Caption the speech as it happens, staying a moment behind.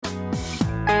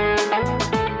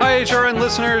HRN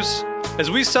listeners.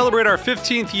 As we celebrate our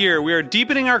 15th year, we are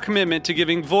deepening our commitment to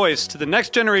giving voice to the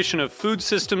next generation of food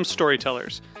systems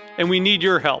storytellers, and we need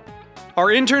your help. Our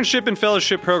internship and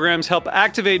fellowship programs help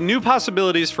activate new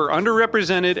possibilities for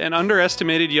underrepresented and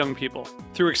underestimated young people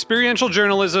through experiential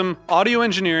journalism, audio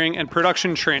engineering, and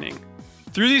production training.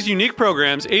 Through these unique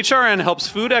programs, HRN helps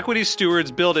food equity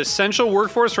stewards build essential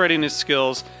workforce readiness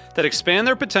skills that expand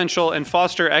their potential and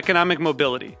foster economic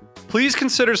mobility. Please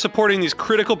consider supporting these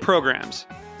critical programs.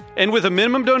 And with a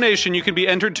minimum donation, you can be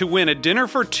entered to win a dinner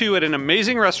for two at an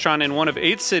amazing restaurant in one of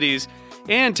 8 cities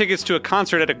and tickets to a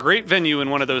concert at a great venue in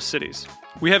one of those cities.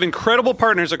 We have incredible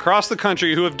partners across the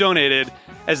country who have donated,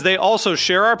 as they also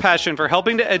share our passion for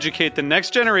helping to educate the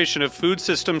next generation of food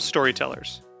systems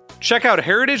storytellers. Check out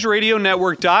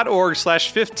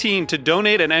heritageradionetwork.org/15 to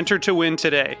donate and enter to win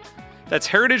today. That's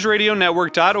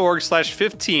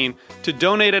heritageradionetwork.org/15 to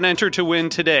donate and enter to win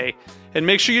today. And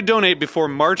make sure you donate before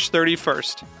March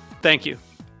 31st. Thank you.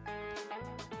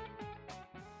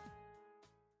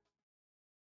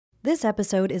 This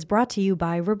episode is brought to you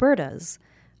by Roberta's,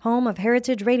 home of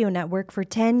Heritage Radio Network for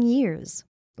 10 years.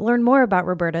 Learn more about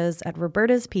Roberta's at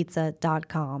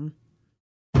robertaspizza.com.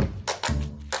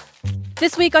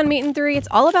 This week on Meat and Three, it's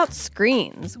all about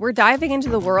screens. We're diving into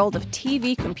the world of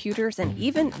TV, computers, and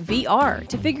even VR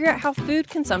to figure out how food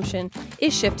consumption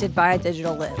is shifted by a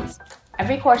digital lens.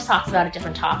 Every course talks about a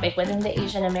different topic within the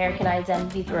Asian American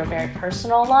identity through a very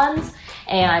personal lens.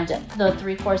 And the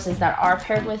 3 courses that are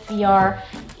paired with VR,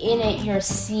 in it you're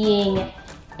seeing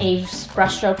a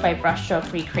brushstroke by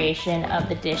brushstroke recreation of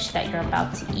the dish that you're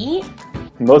about to eat.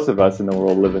 Most of us in the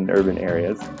world live in urban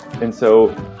areas. And so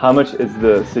how much is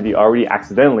the city already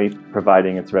accidentally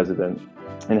providing its residents?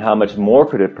 And how much more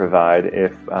could it provide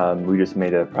if we just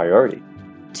made it a priority?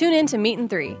 Tune in to Meat and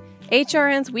Three,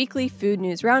 HRN's weekly food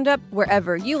news roundup,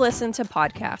 wherever you listen to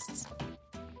podcasts.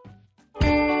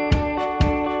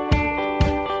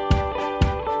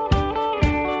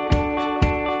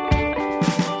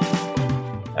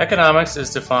 Economics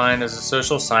is defined as a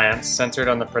social science centered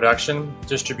on the production,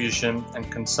 distribution,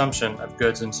 and consumption of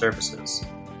goods and services.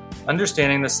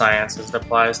 Understanding the science as it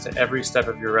applies to every step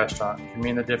of your restaurant can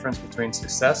mean the difference between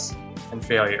success and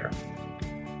failure.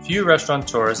 Few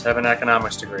restaurateurs have an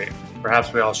economics degree.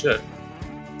 Perhaps we all should.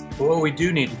 But what we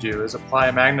do need to do is apply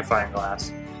a magnifying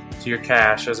glass to your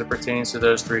cash as it pertains to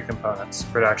those 3 components: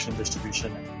 production,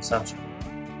 distribution, and consumption.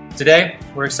 Today,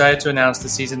 we're excited to announce that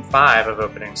Season 5 of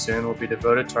Opening Soon will be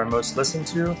devoted to our most listened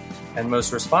to and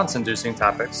most response-inducing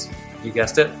topics. You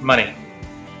guessed it, money.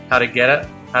 How to get it,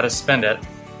 how to spend it,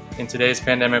 in today's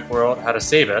pandemic world, how to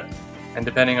save it, and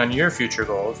depending on your future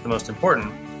goals, the most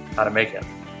important, how to make it.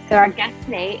 So our guest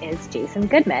today is Jason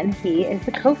Goodman. He is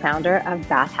the co-founder of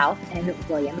Bathhouse in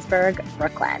Williamsburg,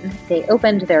 Brooklyn. They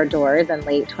opened their doors in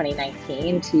late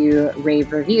 2019 to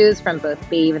rave reviews from both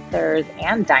bathers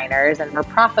and diners and were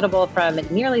profitable from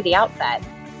nearly the outset.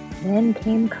 Then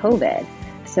came COVID.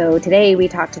 So today we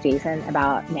talked to Jason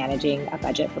about managing a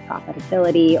budget for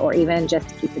profitability or even just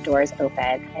to keep the doors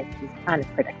open in these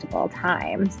unpredictable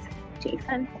times.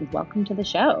 Jason, welcome to the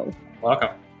show. Welcome.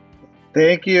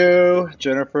 Thank you,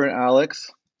 Jennifer and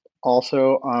Alex.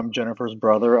 Also, I'm Jennifer's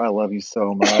brother. I love you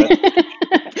so much.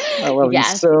 I love you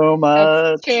so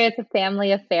much. It's true. It's a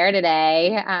family affair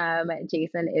today.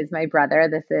 Jason is my brother.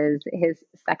 This is his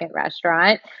second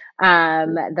restaurant.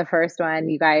 The first one,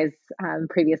 you guys,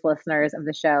 previous listeners of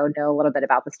the show, know a little bit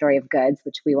about the story of Goods,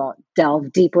 which we won't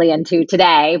delve deeply into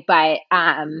today. But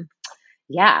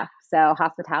yeah, so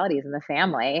hospitality is in the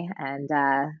family, and it's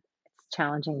a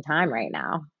challenging time right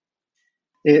now.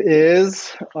 It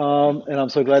is, and I'm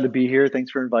so glad to be here. Thanks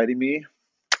for inviting me.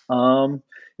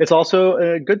 It's also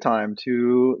a good time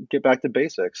to get back to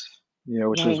basics,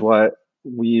 which is what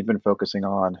we've been focusing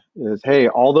on is, hey,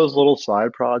 all those little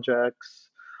side projects,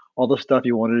 all the stuff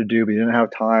you wanted to do, but you didn't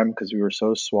have time because we were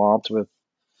so swamped with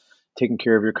taking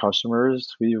care of your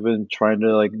customers. We've been trying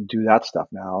to do that stuff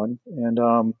now.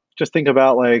 And just think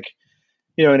about in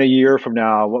a year from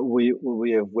now, what we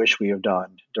have wished we have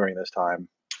done during this time,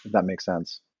 if that makes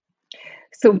sense.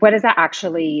 So what does that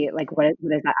actually what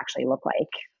does that actually look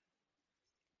like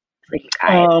for you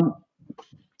guys?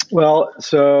 Well,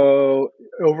 so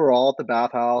overall at the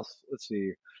Bathhouse, let's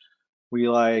see, we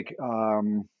did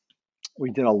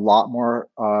a lot more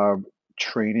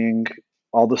training,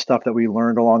 all the stuff that we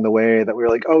learned along the way that we were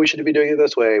like, oh, we should be doing it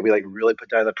this way. We really put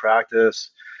down the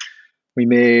practice. We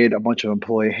made a bunch of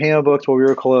employee handbooks while we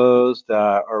were closed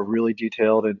that are really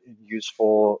detailed and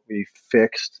useful. We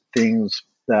fixed things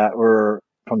that were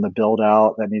from the build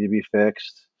out that need to be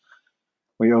fixed.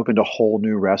 We opened a whole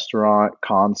new restaurant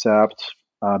concept,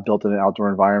 built in an outdoor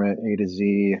environment, A to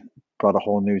Z, brought a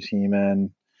whole new team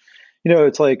in.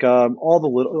 It's like all the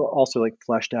little, also like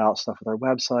fleshed out stuff with our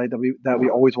website that we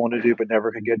always wanted to do but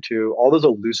never could get to. All those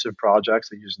elusive projects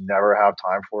that you just never have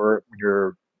time for when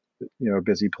you're a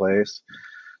busy place.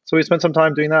 So we spent some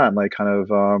time doing that and like kind of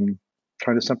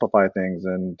trying to simplify things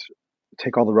and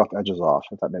take all the rough edges off,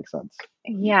 if that makes sense.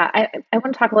 Yeah, I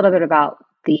want to talk a little bit about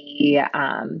the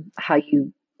how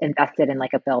you invested in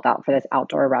like a build out for this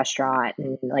outdoor restaurant,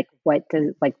 and like what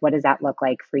does that look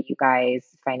like for you guys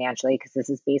financially? Because this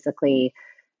is basically,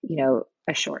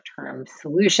 a short term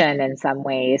solution in some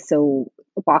ways. So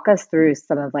walk us through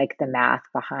some of like the math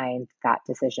behind that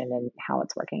decision and how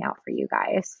it's working out for you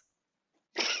guys.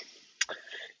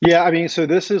 Yeah, I mean, so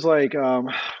this is like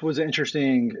was an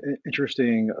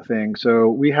interesting thing. So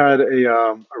we had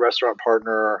a restaurant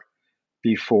partner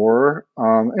before,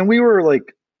 and we were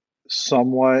like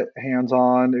somewhat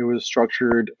hands-on. It was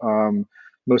structured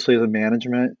mostly as a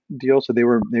management deal. So they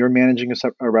were managing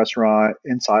a restaurant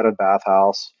inside of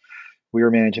Bathhouse. We were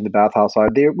managing the Bathhouse side.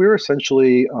 We were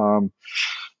essentially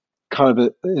kind of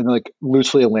in like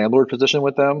loosely a landlord position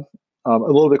with them. A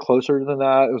little bit closer than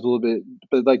that. It was a little bit,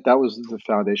 but like that was the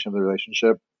foundation of the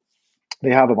relationship. They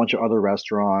have a bunch of other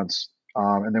restaurants,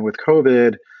 and then with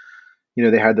COVID,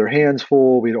 they had their hands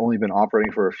full. We'd only been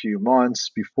operating for a few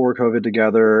months before COVID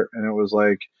together, and it was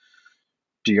like,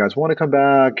 do you guys want to come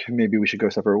back? Maybe we should go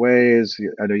separate ways.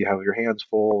 I know you have your hands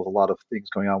full with a lot of things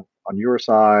going on your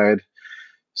side.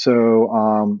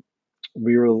 So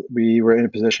we were in a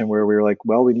position where we were like,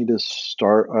 well, we need to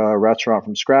start a restaurant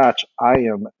from scratch. I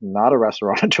am not a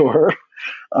restaurateur.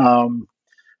 I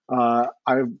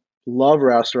love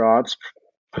restaurants.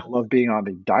 I love being on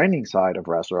the dining side of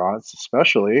restaurants,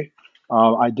 especially.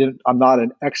 I'm not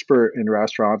an expert in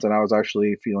restaurants, and I was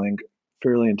actually feeling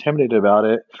fairly intimidated about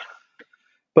it.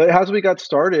 But as we got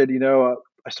started,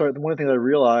 one thing that I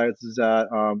realized is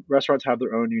that restaurants have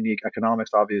their own unique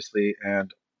economics, obviously, and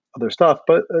other stuff.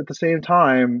 But at the same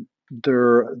time,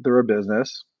 they're a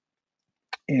business,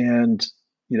 and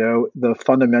the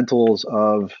fundamentals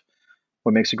of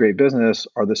what makes a great business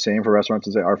are the same for restaurants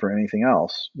as they are for anything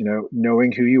else.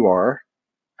 Knowing who you are,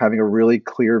 having a really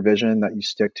clear vision that you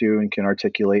stick to and can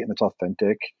articulate, and it's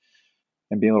authentic,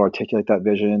 and being able to articulate that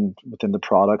vision within the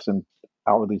products and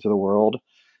outwardly to the world,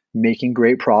 making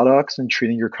great products and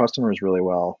treating your customers really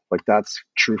well. Like that's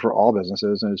true for all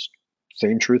businesses, and it's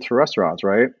same truth for restaurants,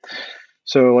 right?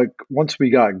 So like once we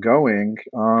got going,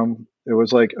 it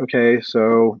was like, okay,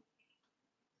 so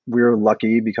we're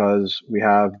lucky because we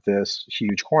have this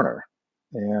huge corner,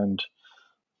 and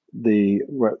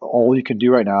all you can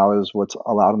do right now is what's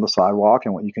allowed on the sidewalk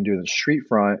and what you can do in the street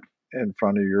front in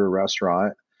front of your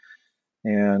restaurant.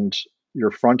 And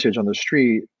your frontage on the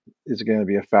street is going to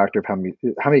be a factor of how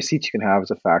many seats you can have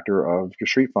is a factor of your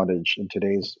street frontage in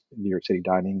today's New York City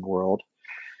dining world.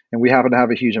 And we happen to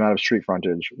have a huge amount of street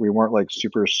frontage. We weren't like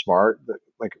super smart,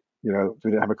 like we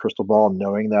didn't have a crystal ball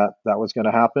knowing that was going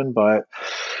to happen, but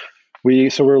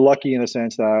we're lucky in a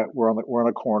sense that we're on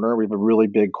a corner. We have a really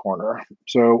big corner.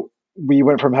 So we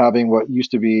went from having what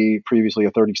used to be previously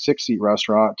a 36-seat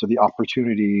restaurant to the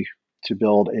opportunity to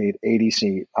build an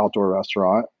 80-seat outdoor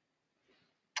restaurant.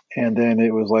 And then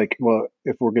it was like, well,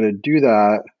 if we're going to do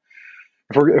that,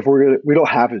 we don't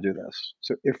have to do this.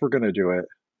 So if we're going to do it,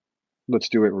 let's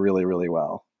do it really, really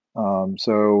well.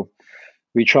 So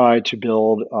we tried to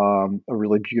build a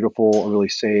really beautiful, a really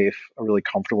safe, a really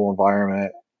comfortable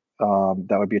environment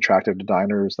that would be attractive to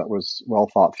diners, that was well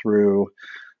thought through,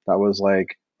 that was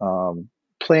like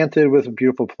planted with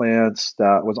beautiful plants,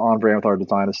 that was on brand with our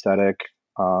design aesthetic.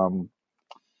 And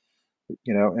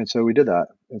so we did that.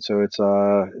 And so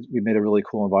we made a really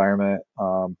cool environment.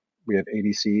 We have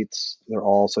 80 seats. They're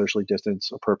all socially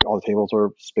distanced. All the tables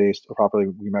are spaced properly.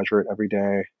 We measure it every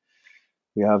day.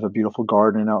 We have a beautiful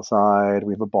garden outside.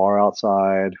 We have a bar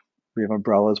outside. We have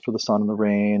umbrellas for the sun and the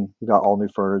rain. We got all new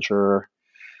furniture.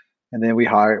 And then we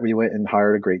went and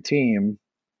hired a great team.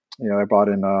 I brought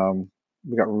in,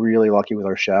 we got really lucky with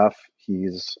our chef.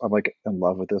 I'm like in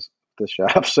love with this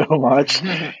chef so much.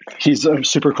 He's a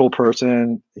super cool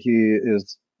person. He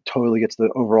totally gets the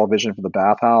overall vision for the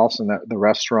Bathhouse, and that the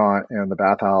restaurant and the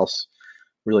Bathhouse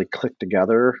really click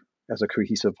together as a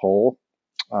cohesive whole.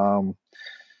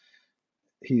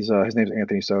 His name's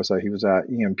Anthony Sosa. He was at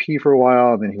EMP for a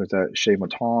while, and then he was at Chez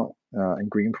Mouton in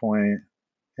Greenpoint,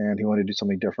 and he wanted to do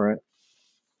something different.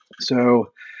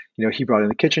 So, he brought in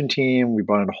the kitchen team. We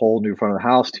brought in a whole new front of the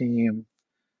house team.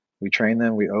 We trained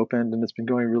them. We opened, and it's been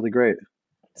going really great.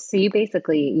 So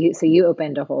you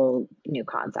opened a whole new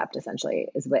concept, essentially,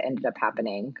 is what ended up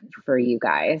happening for you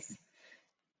guys.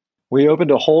 We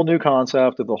opened a whole new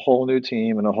concept with a whole new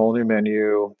team and a whole new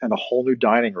menu and a whole new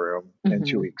dining room in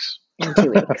 2 weeks. In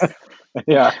 2 weeks.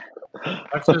 Yeah.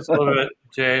 Talk to us a little bit,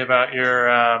 Jay, about your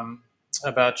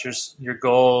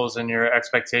goals and your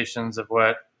expectations of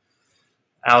what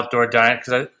outdoor dining,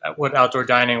 because what outdoor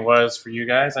dining was for you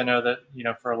guys. I know that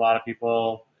for a lot of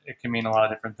people it can mean a lot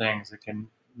of different things. It can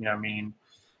mean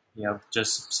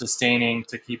just sustaining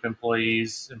to keep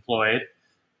employees employed.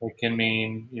 It can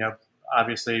mean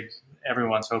obviously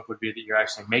everyone's hope would be that you're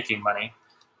actually making money,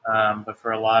 but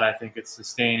for a lot, I think it's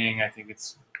sustaining. I think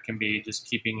can be just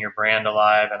keeping your brand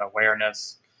alive and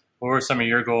awareness. What were some of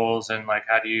your goals, and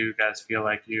how do you guys feel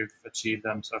like you've achieved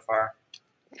them so far?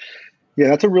 Yeah,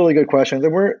 that's a really good question.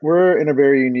 And we're in a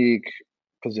very unique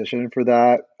position for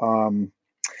that.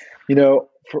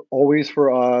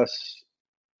 For us,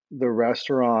 the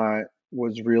restaurant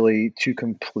was really to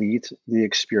complete the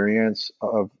experience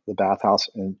of the bathhouse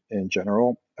in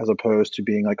general, as opposed to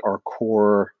being like our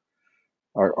core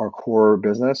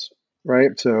business,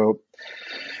 right? So,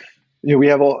 we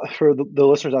have for the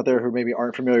listeners out there who maybe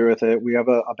aren't familiar with it, we have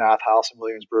a bathhouse in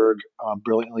Williamsburg,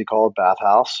 brilliantly called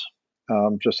Bathhouse.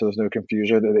 Just so there's no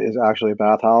confusion, it is actually a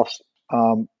bathhouse.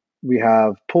 We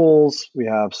have pools, we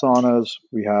have saunas,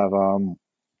 we have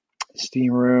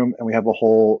steam room, and we have a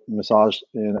whole massage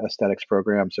and aesthetics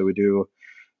program. So we do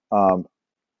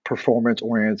performance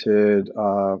oriented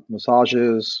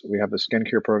massages. We have a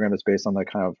skincare program that's based on the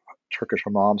kind of Turkish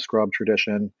hammam scrub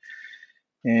tradition.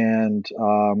 And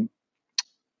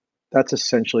that's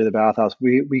essentially the bathhouse.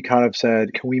 We kind of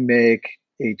said, can we make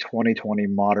a 2020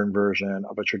 modern version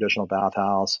of a traditional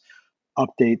bathhouse,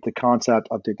 update the concept,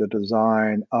 update the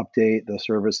design, update the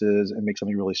services, and make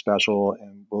something really special?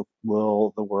 And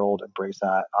will the world embrace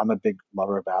that? I'm a big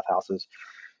lover of bathhouses.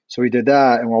 So we did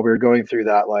that. And while we were going through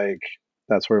that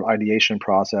sort of ideation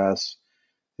process,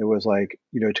 it was to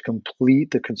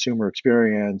complete the consumer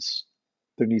experience,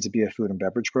 there needs to be a food and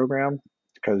beverage program,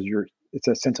 because it's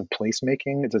a sense of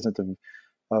placemaking. It's a sense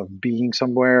of being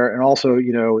somewhere. And also,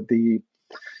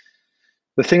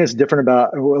 the thing that's different about,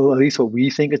 well, at least what we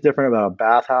think is different about a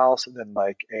bathhouse than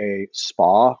a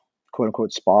spa, quote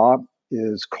unquote spa,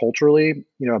 is culturally,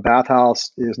 a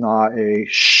bathhouse is not a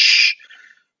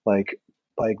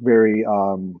very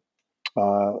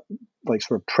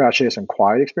sort of precious and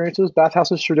quiet experiences.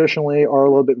 Bathhouses traditionally are a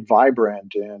little bit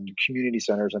vibrant and community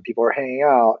centers, and people are hanging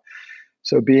out.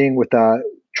 So being with that,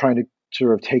 trying to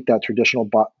sort of take that traditional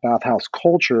bathhouse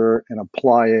culture and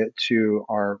apply it to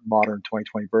our modern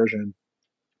 2020 version,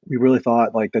 we really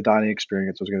thought the dining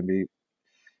experience was going to be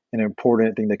an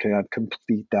important thing that could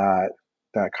complete that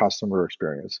customer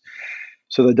experience.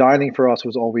 So the dining for us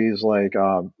was always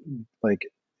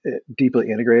deeply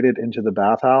integrated into the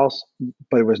bathhouse,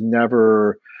 but it was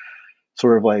never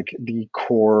sort of the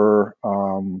core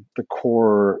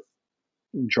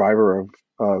driver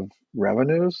of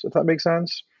revenues, if that makes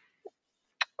sense.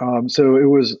 So it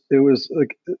was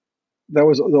that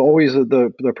was always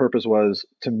the purpose, was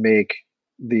to make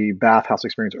the bathhouse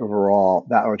experience overall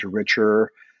that much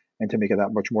richer and to make it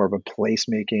that much more of a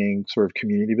placemaking sort of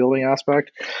community building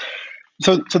aspect.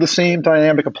 So the same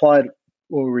dynamic applied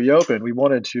when we reopened. We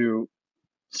wanted to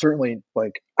certainly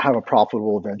have a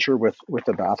profitable venture with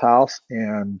the bathhouse,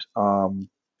 and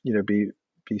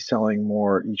be selling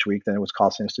more each week than it was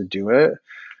costing us to do it.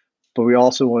 But we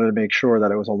also wanted to make sure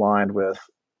that it was aligned with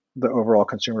the overall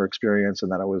consumer experience,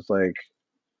 and that it was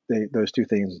those two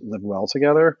things live well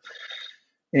together.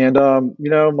 And I'm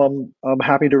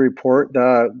happy to report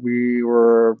that we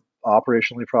were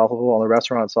operationally profitable on the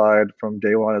restaurant side from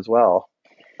day one as well.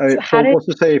 Let's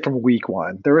just say from week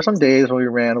one. There were some days when we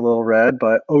ran a little red,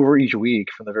 but over each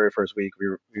week, from the very first week, we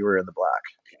were in the black.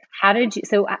 How did you,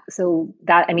 so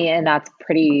that, I mean, and that's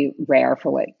pretty rare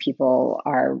for what people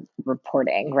are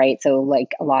reporting, right? So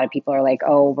a lot of people are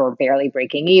oh, we're barely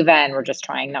breaking even. We're just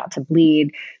trying not to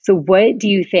bleed. So what do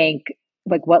you think,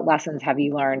 what lessons have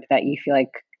you learned that you feel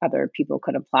other people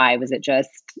could apply? Was it just,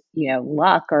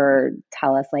 luck, or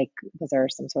tell us, was there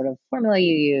some sort of formula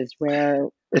you used where?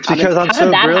 It's because I'm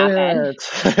so brilliant.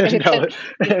 No,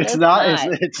 it's not.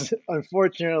 It's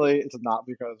unfortunately, it's not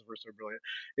because we're so brilliant.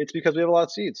 It's because we have a lot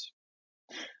of seeds.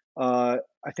 I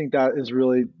think that's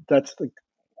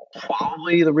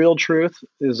probably the real truth.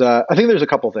 Is that I think there's a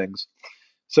couple things.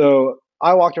 So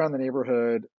I walked around the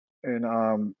neighborhood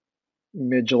in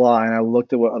mid-July, and I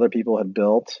looked at what other people had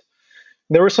built.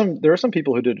 There were some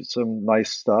people who did some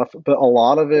nice stuff, but a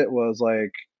lot of it was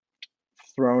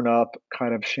thrown up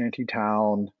kind of shanty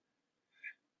town,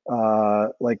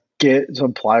 get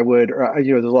some plywood, or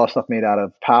there's a lot of stuff made out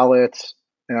of pallets.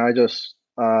 And I just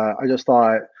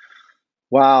thought,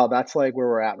 wow, that's like where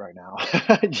we're at right now.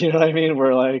 Do you know what I mean?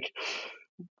 We're like,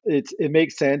 it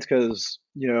makes sense because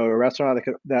a restaurant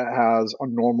that has a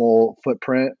normal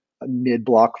footprint, a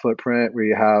mid-block footprint where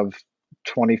you have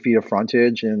 20 feet of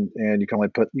frontage and you can only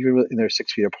put and they're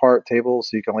 6 feet apart tables,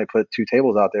 so you can only put two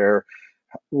tables out there.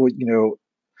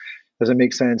 Does it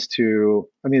make sense to?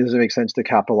 I mean, does it make sense to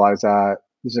capitalize that?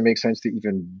 Does it make sense to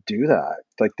even do that?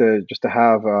 Like just to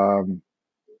have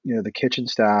the kitchen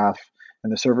staff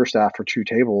and the server staff for two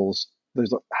tables.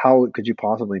 How could you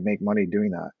possibly make money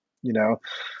doing that? I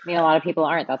mean, a lot of people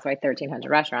aren't. That's why 1,300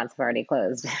 restaurants have already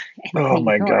closed in Oh New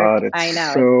my York. God, I it's know.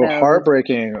 It's so so,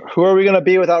 heartbreaking. Who are we going to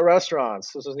be without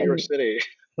restaurants? This is New York and City.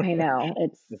 I know.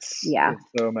 It's Yeah. it's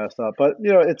so messed up. But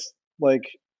it's like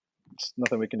it's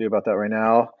nothing we can do about that right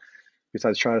now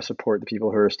besides try to support the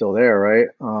people who are still there, right?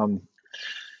 So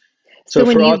So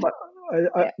when for us,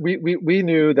 you, we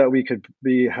knew that we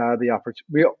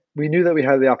knew that we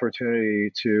had the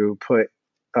opportunity to put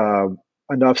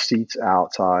enough seats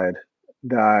outside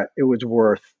that it was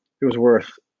worth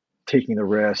taking the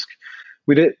risk.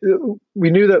 We did we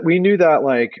knew that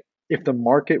like if the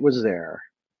market was there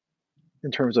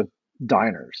in terms of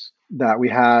diners, that we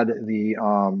had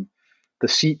the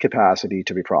seat capacity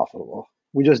to be profitable.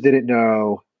 We just didn't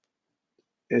know,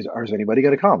 is anybody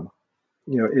going to come?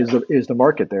 Is the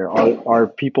market there? Are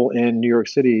people in New York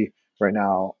City right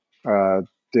now?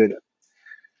 Did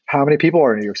How many people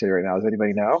are in New York City right now? Does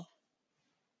anybody know?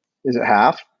 Is it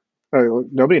half?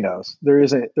 Nobody knows.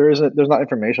 There's not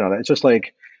information on it. It's just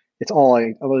like it's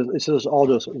just all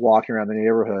just walking around the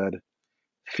neighborhood,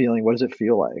 feeling, what does it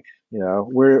feel like?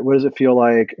 What does it feel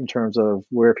like in terms of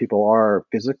where people are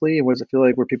physically, and what does it feel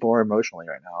like where people are emotionally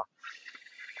right now?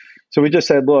 So we just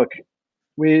said, look,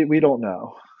 we don't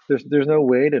know. There's no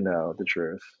way to know the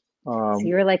truth. so Um,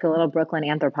 you're like a little Brooklyn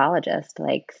anthropologist,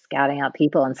 like scouting out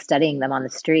people and studying them on the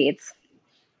streets.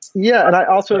 yeah, and I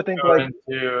also So think go like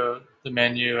into the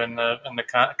menu and the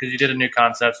because you did a new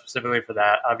concept specifically for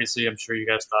that. Obviously, I'm sure you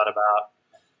guys thought about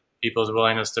people's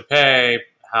willingness to pay,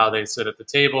 how they sit at the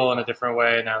table in a different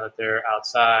way now that they're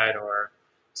outside or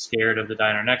scared of the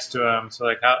diner next to them. So,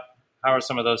 like, how are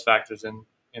some of those factors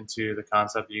into the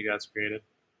concept that you guys created?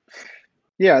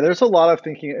 yeah, there's a lot of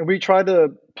thinking, and we tried to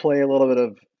play a little bit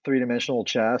of three-dimensional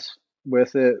chess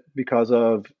with it because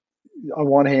of, on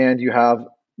one hand, you have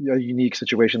a unique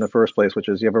situation in the first place, which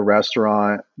is you have a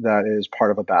restaurant that is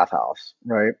part of a bathhouse,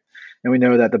 right? And we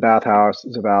know that the bathhouse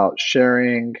is about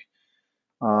sharing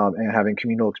and having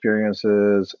communal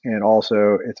experiences, and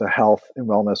also it's a health and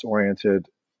wellness oriented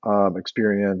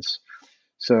experience.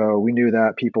 So we knew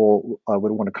that people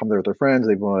would want to come there with their friends.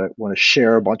 They want to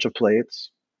share a bunch of plates,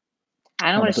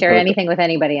 I don't want as to share opposed to anything with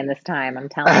anybody in this time. I'm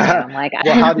telling you. I'm like,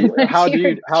 well, I don't want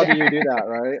you to how do you do share. that,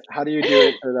 right? How do you do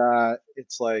it so that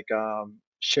it's like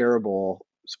shareable,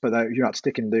 but that you're not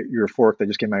sticking your fork that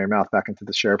just came out of your mouth back into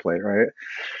the share plate, right?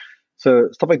 So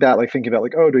stuff like that, like thinking about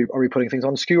like, oh, are we putting things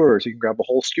on skewers? You can grab a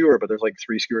whole skewer, but there's like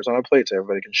three skewers on a plate, so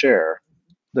everybody can share.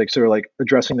 Like, so like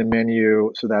addressing the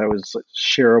menu so that it was like,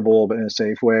 shareable but in a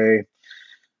safe way.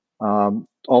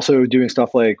 Also doing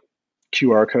stuff like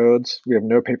QR codes. We have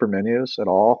no paper menus at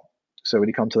all. So when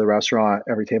you come to the restaurant,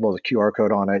 every table has a QR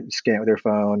code on it. You scan it with your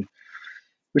phone,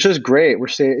 which is great.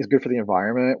 It's good for the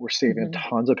environment. We're saving Mhm.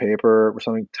 tons of paper. We're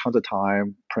saving tons of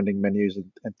time printing menus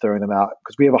and throwing them out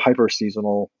because we have a hyper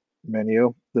seasonal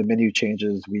menu. The menu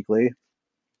changes weekly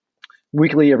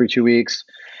every 2 weeks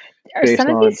Are based some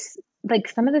of on. these like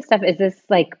some of this stuff, is this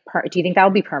like do you think that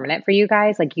will be permanent for you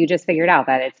guys? Like you just figured out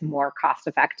that it's more cost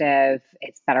effective,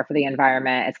 it's better for the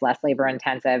environment, it's less labor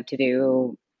intensive to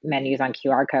do menus on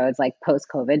QR codes. Like post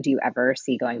COVID, do you ever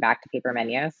see going back to paper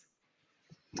menus?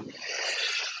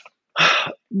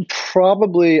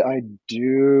 Probably I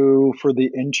do for the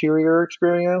interior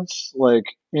experience, like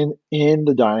in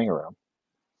the dining room.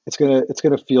 It's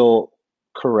gonna feel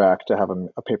correct to have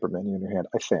a paper menu in your hand,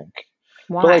 I think.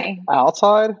 But like Why?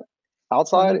 outside,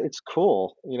 Mhm. it's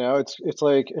cool. It's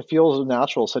like it feels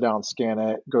natural. Sit down, scan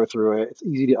it, go through it. It's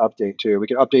easy to update too. We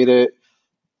can update it.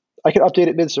 I can update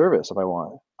it mid-service if I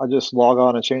want. I just log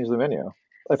on and change the menu.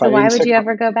 If So I why would ASIC, you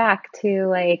ever go back to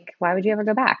like why would you ever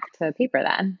go back to paper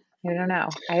then? I don't know.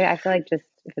 I feel like just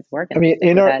if it's I working, mean, stick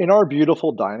in with our it. in our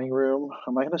beautiful dining room,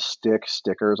 am I going to stick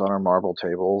stickers on our marble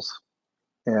tables?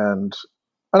 And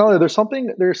I don't know. There's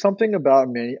something about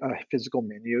a physical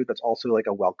menu that's also like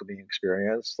a welcoming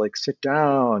experience. Like sit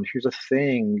down. Here's a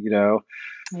thing.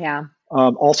 Yeah.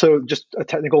 Also, just a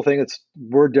technical thing.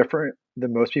 We're different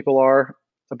than most people are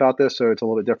about this, so it's a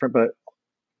little bit different. But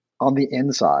on the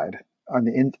inside,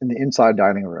 in the inside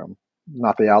dining room,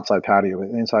 not the outside patio,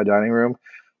 but the inside dining room,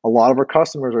 a lot of our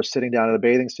customers are sitting down in a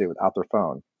bathing suit without their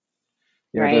phone.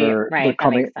 You know, they're Right. That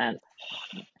coming makes sense.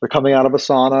 they're coming out of a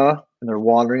sauna and they're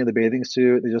wandering in the bathing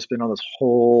suit. They've just been on this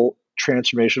whole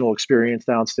transformational experience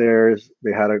downstairs.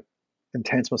 They had a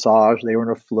intense massage. They were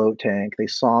in a float tank. They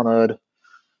saunaed,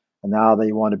 and now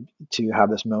they wanted to have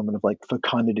this moment of like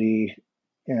fecundity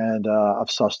and of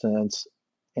sustenance.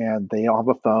 And they don't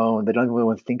have a phone. They don't even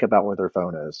want to think about where their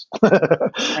phone is.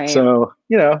 Right. So,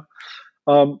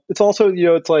 it's also,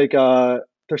 it's like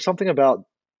there's something about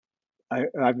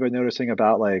I've been noticing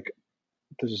about like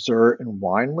dessert and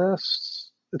wine lists.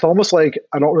 It's almost like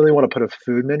I don't really want to put a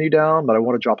food menu down, but I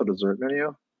want to drop a dessert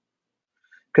menu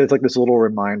because it's like this little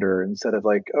reminder instead of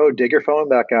like, oh, dig your phone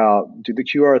back out, do the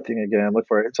QR thing again, look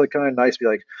for it. It's like kind of nice to be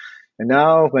like, and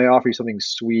now may I offer you something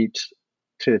sweet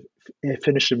to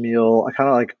finish a meal.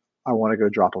 I want to go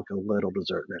drop like a little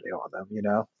dessert menu on them.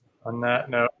 On that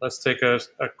note, let's take a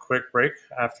quick break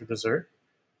after dessert.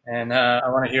 And I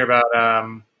want to hear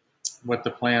about what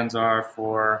the plans are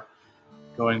for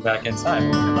going back inside.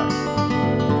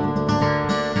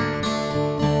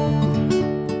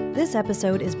 This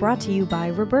episode is brought to you by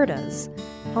Roberta's,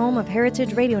 home of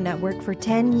Heritage Radio Network for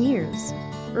 10 years.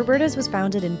 Roberta's was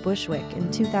founded in Bushwick in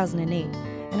 2008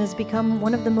 and has become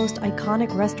one of the most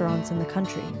iconic restaurants in the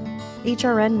country.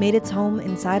 HRN made its home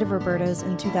inside of Roberta's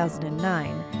in 2009,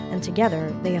 and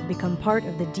together they have become part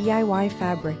of the DIY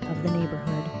fabric of the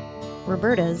neighborhood.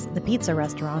 Roberta's, the pizza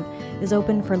restaurant, is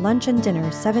open for lunch and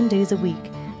dinner 7 days a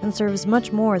week and serves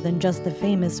much more than just the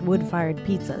famous wood-fired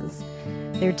pizzas.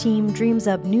 Their team dreams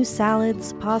up new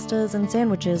salads, pastas, and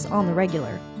sandwiches on the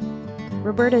regular.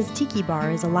 Roberta's Tiki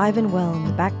Bar is alive and well in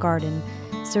the back garden,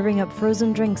 serving up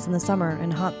frozen drinks in the summer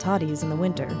and hot toddies in the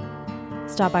winter.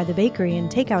 Stop by the bakery and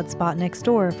takeout spot next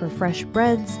door for fresh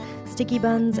breads, sticky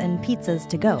buns, and pizzas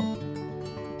to go.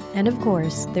 And of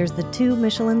course, there's the 2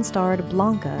 Michelin-starred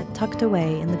Blanca tucked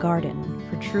away in the garden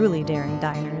for truly daring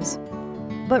diners.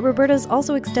 But Roberta's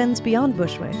also extends beyond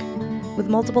Bushwick, with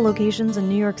multiple locations in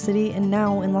New York City and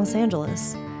now in Los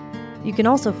Angeles. You can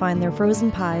also find their frozen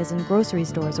pies in grocery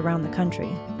stores around the country.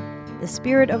 The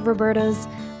spirit of Roberta's,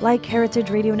 like Heritage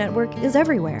Radio Network, is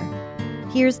everywhere.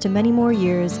 Here's to many more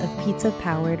years of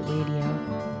pizza-powered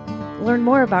radio. Learn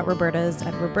more about Roberta's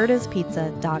at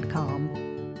robertaspizza.com.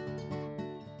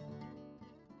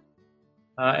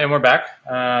 And we're back.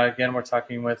 Again, we're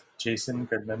talking with Jason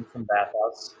Goodman from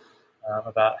Bathhouse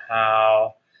about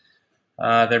how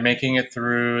they're making it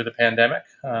through the pandemic.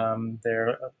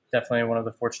 They're definitely one of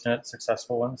the fortunate,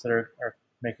 successful ones that are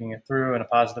making it through in a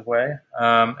positive way.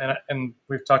 And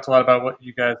we've talked a lot about what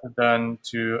you guys have done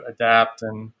to adapt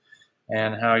and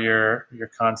how your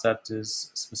concept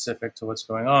is specific to what's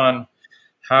going on.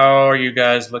 How are you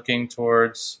guys looking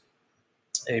towards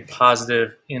a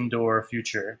positive indoor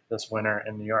future this winter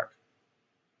in New York?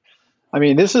 I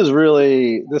mean, this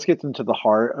gets into the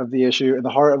heart of the issue and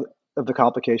the heart of the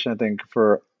complication, I think,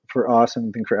 for us and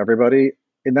I think for everybody,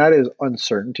 and that is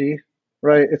uncertainty,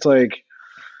 right? It's like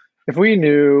if we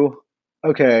knew,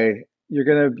 okay, you're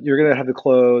gonna have the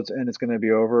clothes and it's gonna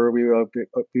be over, we would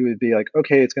be like,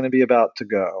 okay, it's gonna be about to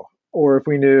go. Or if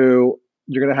we knew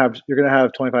you're gonna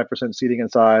have 25% seating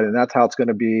inside and that's how it's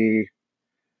gonna be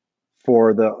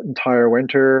for the entire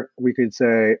winter, we could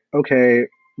say, okay,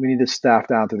 we need to staff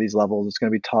down to these levels. It's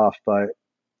going to be tough, but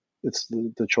it's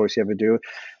the choice you have to do.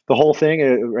 The whole thing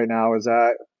right now is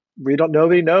that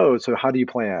nobody knows. So how do you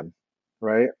plan,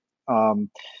 right?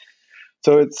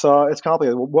 So it's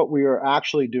complicated. What we are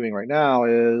actually doing right now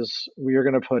is we are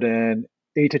going to put in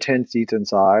 8 to 10 seats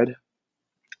inside.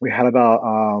 We had a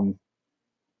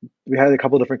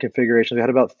couple of different configurations. We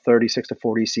had about 36 to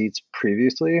 40 seats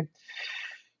previously.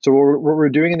 So what we're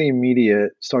doing in the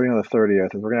immediate, starting on the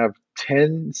 30th, is we're going to have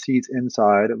 10 seats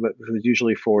inside, which is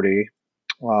usually 40,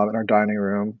 in our dining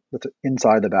room. That's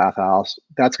inside the bathhouse.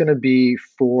 That's going to be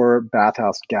for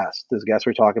bathhouse guests. Those guests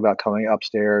we're talking about coming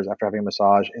upstairs after having a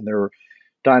massage in their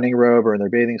dining robe or in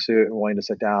their bathing suit and wanting to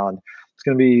sit down. It's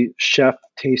going to be chef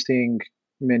tasting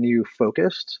menu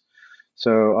focused.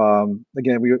 So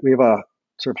again, we have a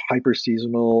sort of hyper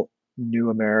seasonal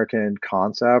new American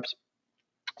concept.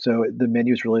 So the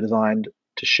menu is really designed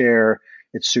to share.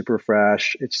 It's super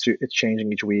fresh. It's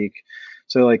changing each week.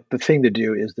 So like the thing to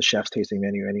do is the chef's tasting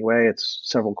menu anyway. It's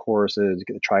several courses. You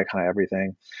get to try kind of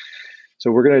everything. So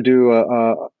we're going to do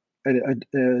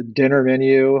a dinner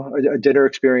menu, a dinner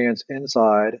experience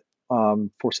inside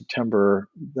for September.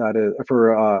 That is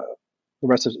for the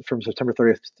rest of from September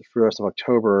 30th for the rest of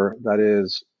October. That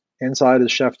is inside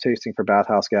is chef tasting for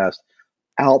bathhouse guests.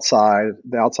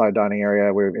 The outside dining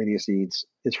area where we have 80 seats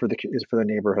is for the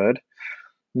neighborhood.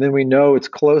 And then we know it's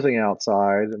closing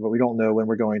outside, but we don't know when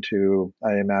we're going to,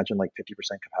 I imagine, like 50%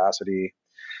 capacity.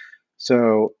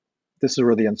 So this is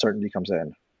where the uncertainty comes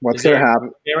in. What's Is going there to a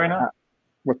happen? date right now?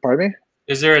 What? Pardon me?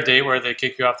 Is there a date where they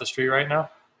kick you off the street right now?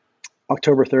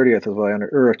 October 30th is what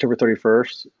or October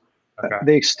 31st. Okay.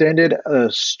 They extended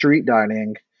street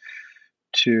dining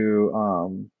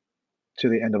to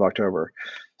the end of October.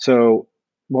 So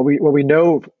what we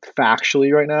know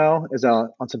factually right now is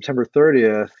that on September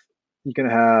 30th, you can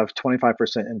have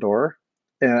 25% indoor,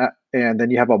 and then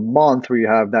you have a month where you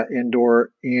have that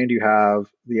indoor and you have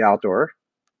the outdoor.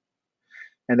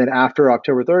 And then after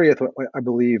October 30th, I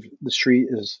believe the street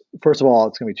is, first of all,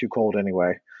 it's going to be too cold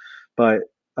anyway. But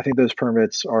I think those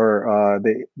permits are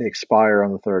they expire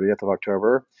on the 30th of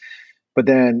October. But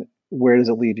then where does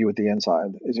it leave you with the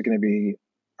inside? Is it going to be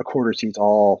a quarter seats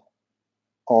all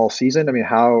season? I mean,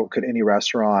 how could any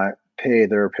restaurant pay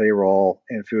their payroll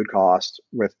and food costs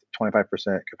with 25%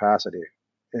 capacity?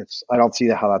 I don't see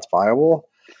how that's viable.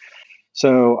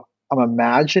 So I'm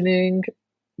imagining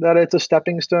that it's a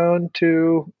stepping stone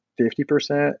to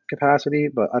 50% capacity,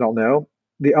 but I don't know.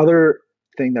 The other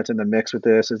thing that's in the mix with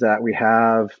this is that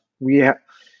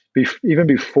even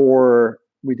before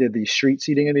we did the street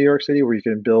seating in New York City, where you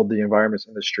can build the environments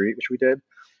in the street, which we did,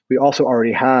 we also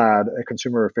already had a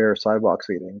consumer affairs sidewalk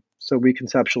seating. So we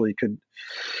conceptually could,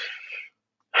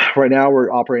 right now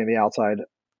we're operating the outside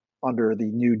under the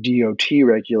new DOT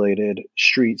regulated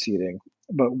street seating,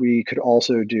 but we could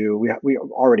also we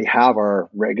already have our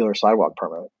regular sidewalk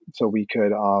permit. So we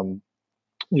could,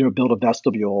 build a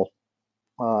vestibule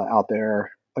out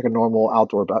there, like a normal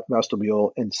outdoor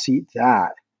vestibule, and seat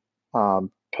that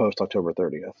post October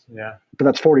 30th. Yeah. But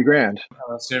that's $40,000.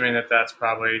 I'm assuming that's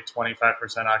probably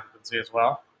 25% occupancy as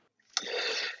well.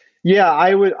 Yeah,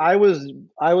 I was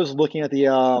looking at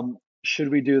the should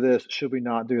we do this, should we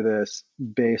not do this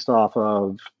based off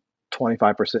of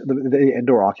 25%, the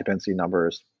indoor occupancy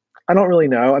numbers. I don't really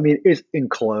know. I mean, it's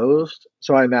enclosed,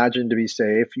 so I imagine to be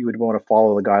safe, you would want to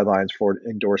follow the guidelines for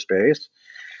indoor space.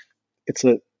 It's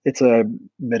a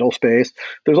middle space.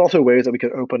 There's also ways that we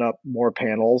could open up more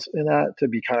panels in that to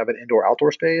be kind of an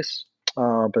indoor-outdoor space.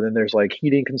 But then there's like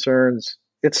heating concerns.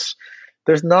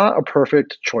 There's not a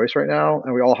perfect choice right now,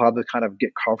 and we all have to kind of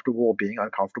get comfortable being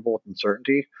uncomfortable with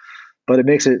uncertainty. But it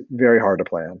makes it very hard to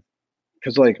plan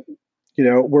because, we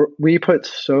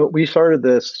started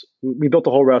this. We built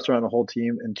the whole restaurant, the whole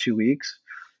team in 2 weeks,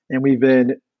 and we've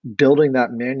been building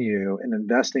that menu and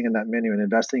investing in that menu and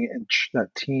investing in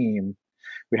that team.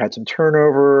 We had some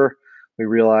turnover. We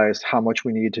realized how much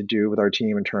we needed to do with our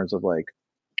team in terms of like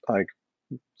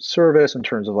service, in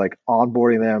terms of like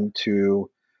onboarding them to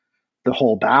the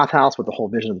whole bathhouse, what the whole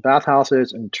vision of the bathhouse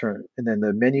is, and then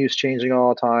the menu's changing all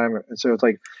the time. And so it's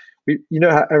like,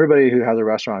 how everybody who has a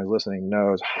restaurant who's listening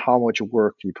knows how much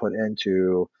work you put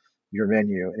into your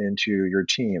menu and into your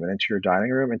team and into your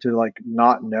dining room, and to like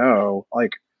not know,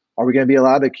 like, are we going to be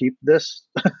allowed to keep this?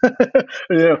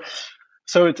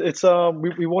 So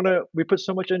we put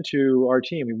so much into our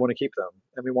team. We want to keep them,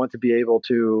 and we want to be able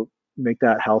to make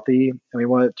that healthy, and we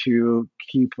want to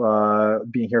keep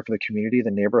being here for the community,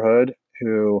 the neighborhood.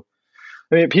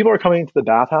 People are coming to the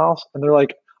bathhouse and they're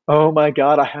like, "Oh my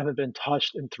God, I haven't been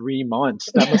touched in 3 months.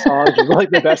 That massage is like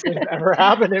the best thing that ever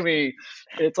happened to me."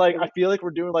 It's like I feel like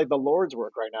we're doing like the Lord's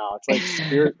work right now. It's like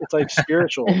it's like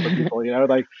spiritual for people,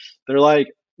 like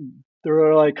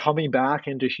they're like coming back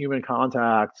into human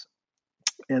contact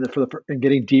and and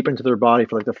getting deep into their body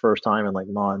for like the first time in like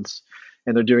months,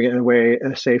 and they're doing it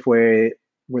in a safe way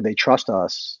where they trust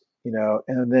us,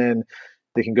 and then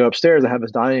they can go upstairs and have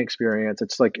this dining experience.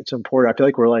 It's like, it's important. I feel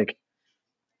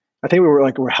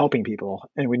like we're helping people,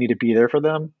 and we need to be there for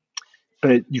them,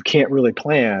 but you can't really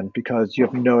plan because you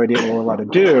have no idea what we're allowed to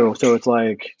do. So it's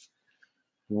like,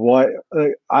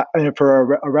 and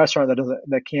for a restaurant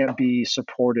that can't be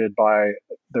supported by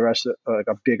the rest of like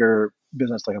a bigger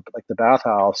business like the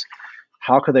Bathhouse,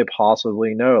 how could they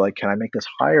possibly know? Like, can I make this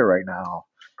higher right now?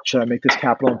 Should I make this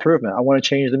capital improvement? I want to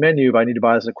change the menu, but I need to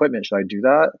buy this equipment. Should I do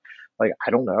that? Like,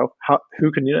 I don't know.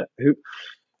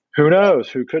 Who knows?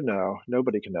 Who could know?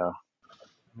 Nobody can know.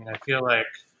 I mean, I feel like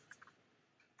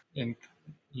in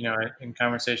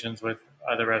conversations with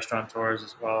other restaurateurs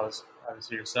as well as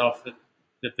obviously yourself,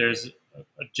 that there's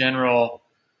a general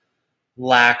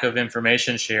lack of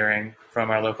information sharing from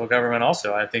our local government.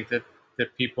 Also, I think that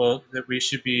we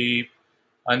should be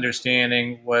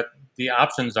understanding what the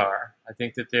options are. I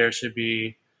think that there should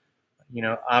be,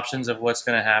 options of what's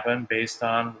going to happen based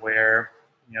on where,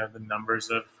 the numbers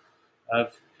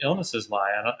of illnesses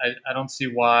lie. I don't see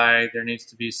why there needs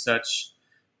to be such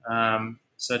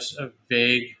a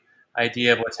vague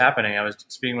idea of what's happening. I was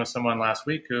speaking with someone last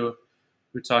week who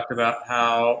talked about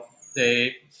how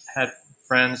they had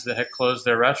friends that had closed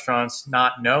their restaurants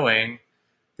not knowing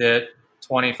that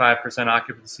 25%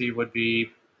 occupancy would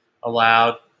be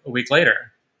allowed a week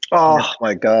later. Oh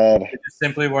my God. They just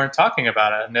simply weren't talking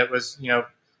about it. And it was,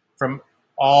 from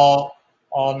all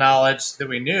knowledge that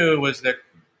we knew was that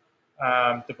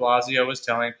de Blasio was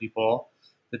telling people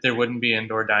that there wouldn't be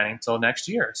indoor dining until next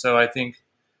year. So I think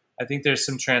there's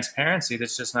some transparency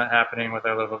that's just not happening with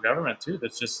our local government too.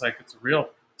 That's just like, it's real,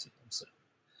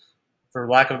 for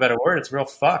lack of a better word, it's real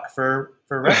fuck for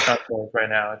restaurateurs right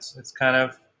now. It's kind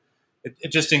of,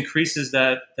 it just increases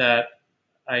that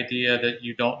idea that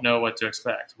you don't know what to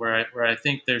expect, where I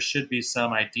think there should be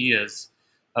some ideas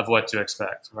of what to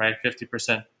expect, right?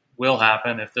 50% will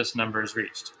happen if this number is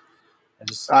reached.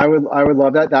 I would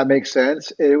love that. That makes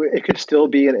sense. It could still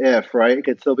be an if, right? It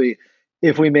could still be,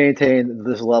 if we maintain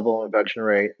this level of infection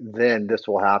rate, then this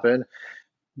will happen.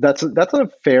 That's a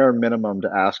fair minimum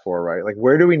to ask for, right? Like,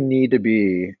 where do we need to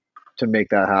be to make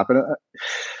that happen?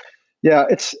 Yeah,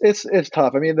 it's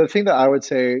tough. I mean, the thing that I would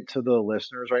say to the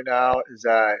listeners right now is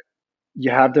that you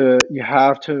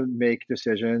have to make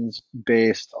decisions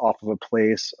based off of a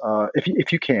place,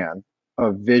 if you can,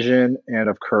 of vision and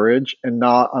of courage, and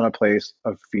not on a place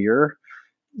of fear.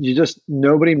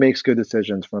 Nobody makes good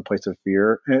decisions from a place of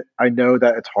fear. And I know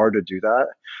that it's hard to do that,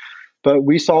 but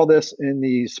we saw this in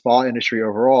the spa industry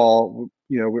overall.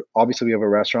 Obviously we have a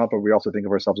restaurant, but we also think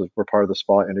of ourselves as we're part of the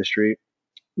spa industry.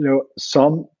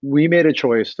 We made a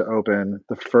choice to open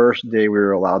the first day we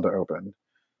were allowed to open,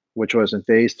 which was in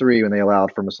phase 3 when they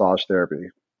allowed for massage therapy.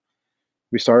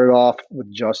 We started off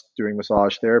with just doing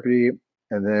massage therapy,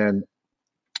 and then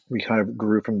we kind of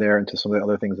grew from there into some of the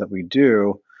other things that we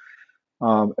do.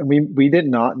 And we did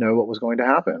not know what was going to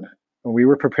happen. And we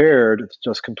were prepared to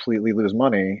just completely lose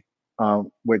money,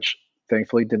 which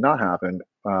thankfully did not happen.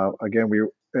 Again,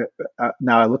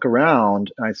 now I look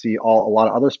around and I see a lot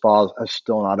of other spas are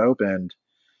still not opened.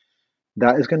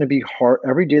 That is going to be hard.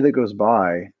 Every day that goes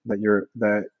by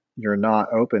that you're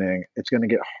not opening, it's going to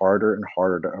get harder and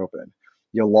harder to open.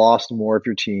 You lost more of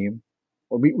your team.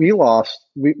 We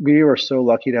were so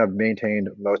lucky to have maintained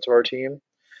most of our team.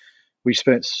 We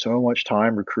spent so much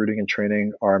time recruiting and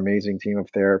training our amazing team of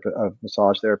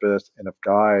massage therapists and of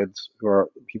guides, who are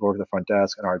people over the front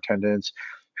desk, and our attendants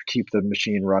who keep the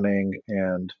machine running,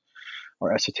 and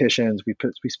our estheticians.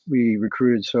 We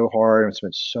recruited so hard and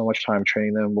spent so much time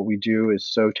training them. What we do is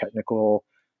so technical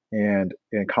and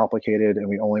complicated, and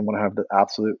we only want to have the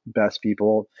absolute best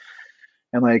people.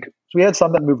 And so we had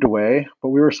some that moved away, but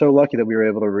we were so lucky that we were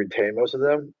able to retain most of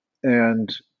them.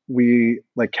 And we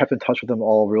kept in touch with them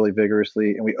all really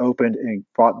vigorously, and we opened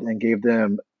and gave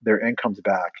them their incomes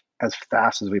back as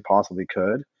fast as we possibly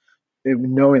could,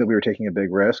 knowing that we were taking a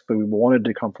big risk, but we wanted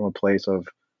to come from a place of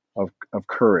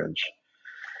courage.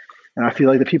 And I feel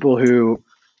like the people who,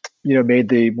 made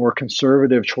the more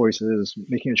conservative choices,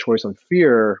 making a choice on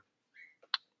fear,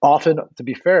 often, to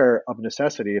be fair, of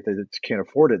necessity. If they just can't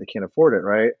afford it, they can't afford it,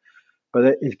 right?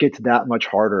 But it gets that much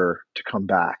harder to come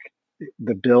back.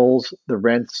 The bills, the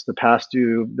rents, the past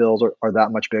due bills are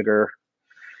that much bigger.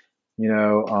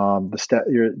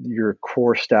 Your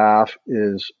core staff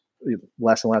is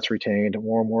less and less retained,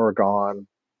 more and more are gone,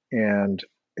 and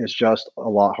it's just a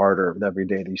lot harder every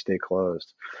day that you stay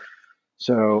closed.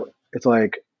 So it's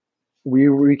like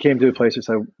we came to a place to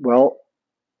say, well,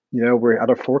 we're at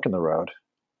a fork in the road.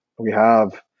 We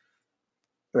have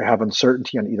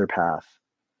uncertainty on either path.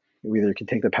 We either can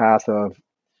take the path of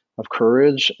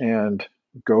courage and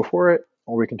go for it,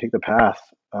 or we can take the path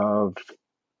of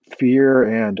fear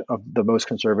and of the most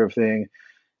conservative thing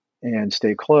and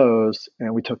stay closed.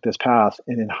 And we took this path,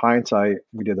 and in hindsight,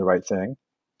 we did the right thing.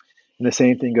 And the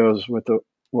same thing goes with what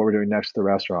we're doing next to the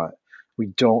restaurant. We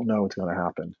don't know what's going to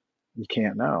happen. You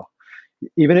can't know.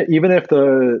 Even if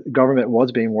the government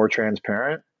was being more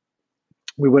transparent,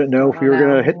 we wouldn't know if we were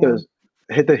going to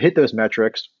hit those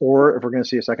metrics, or if we're going to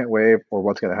see a second wave, or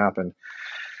what's going to happen.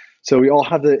 So we all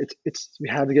have we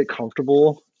have to get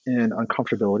comfortable in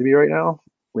uncomfortability right now.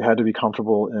 We had to be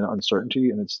comfortable in uncertainty,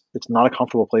 and it's not a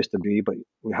comfortable place to be, but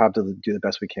we have to do the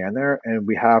best we can there, and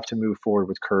we have to move forward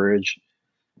with courage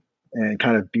and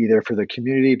kind of be there for the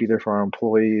community, be there for our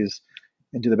employees,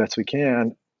 and do the best we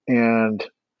can. And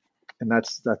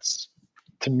that's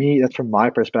to me, that's from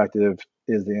my perspective,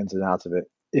 is the ins and outs of it.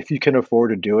 If you can afford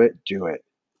to do it, do it.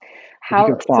 If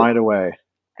you can find a way.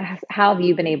 How have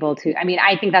you been able to? I mean,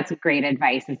 I think that's great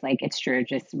advice. It's true.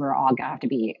 Just we're all gonna have to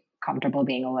be comfortable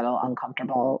being a little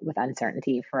uncomfortable with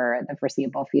uncertainty for the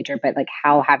foreseeable future. But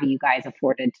how have you guys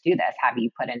afforded to do this? Have you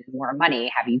put in more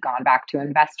money? Have you gone back to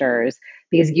investors?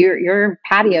 Because your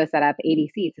patio setup,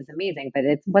 80 seats, is amazing, but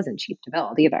it wasn't cheap to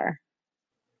build either.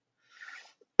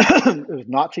 It was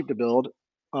not cheap to build.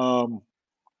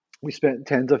 We spent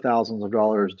tens of thousands of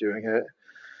dollars doing it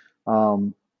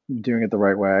the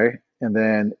right way. And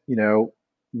then,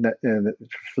 and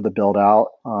for the build out,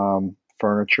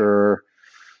 furniture,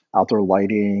 outdoor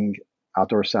lighting,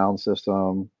 outdoor sound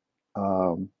system,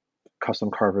 um,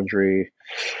 custom carpentry,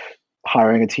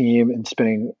 hiring a team and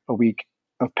spending a week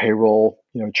of payroll,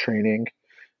 training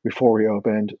before we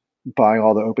opened, buying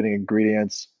all the opening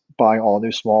ingredients, buying all new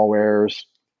smallwares.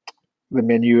 The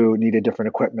menu needed different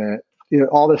equipment.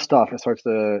 All this stuff. It starts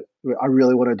to. I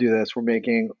really want to do this. We're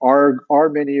making our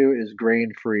menu is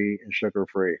grain free and sugar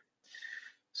free.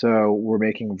 So we're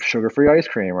making sugar-free ice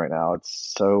cream right now.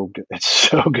 It's so good. It's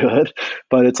so good,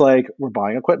 but it's like we're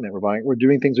buying equipment. We're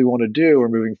doing things we want to do. We're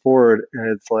moving forward,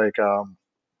 and it's like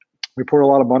we poured a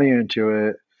lot of money into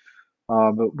it,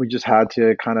 but we just had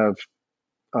to kind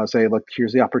of say, look,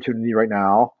 here's the opportunity right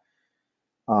now.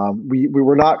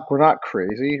 We're not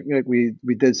crazy.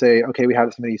 We did say, okay, we have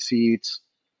this many seats.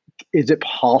 Is it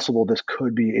possible this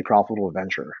could be a profitable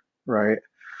venture, right?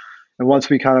 And once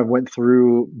we kind of went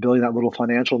through building that little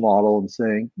financial model and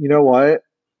saying, you know what,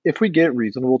 if we get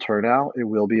reasonable turnout, it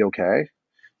will be okay.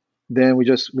 Then we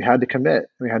had to commit.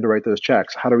 We had to write those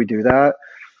checks. How do we do that?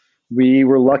 We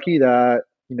were lucky that,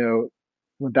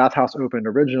 when Bathhouse opened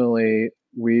originally,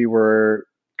 we were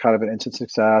kind of an instant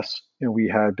success and we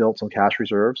had built some cash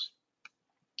reserves.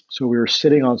 So we were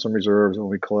sitting on some reserves when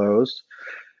we closed.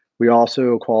 We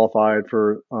also qualified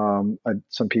for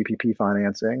some PPP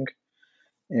financing,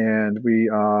 and we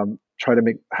try to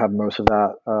have most of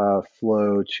that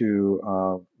flow to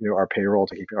our payroll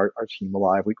to keep our team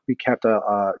alive. We kept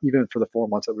even for the 4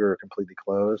 months that we were completely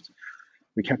closed,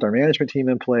 we kept our management team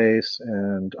in place,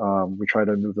 and we tried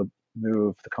to move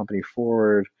the company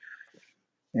forward.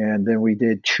 And then we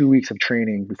did 2 weeks of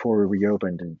training before we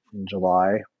reopened in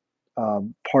July.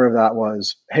 Part of that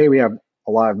was, hey, we have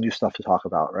a lot of new stuff to talk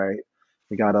about, right?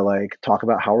 We got to talk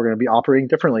about how we're going to be operating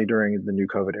differently during the new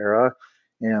COVID era.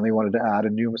 And we wanted to add a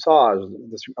new massage,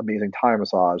 this amazing Thai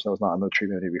massage that was not in the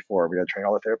treatment menu before. We had to train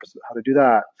all the therapists how to do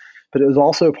that. But it was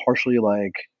also partially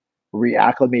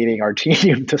reacclimating our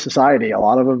team to society. A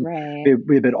lot of them,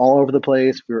 we've been all over the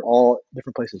place. We were all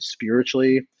different places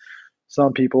spiritually.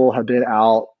 Some people had been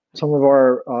out. Some of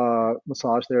our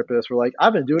massage therapists were like,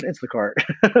 "I've been doing Instacart."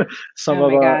 Some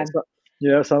of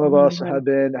us had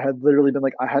literally been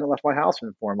like, "I hadn't left my house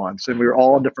in 4 months," and we were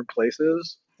all in different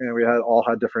places, and we all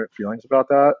had different feelings about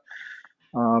that.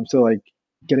 So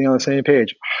getting on the same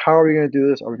page. How are we going to do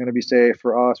this? Are we going to be safe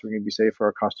for us? Are we going to be safe for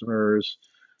our customers?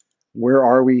 Where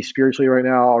are we spiritually right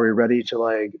now? Are we ready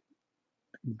to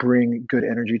bring good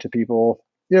energy to people?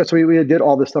 Yeah, so we did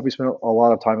all this stuff. We spent a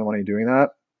lot of time and money doing that.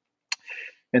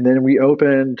 And then we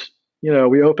opened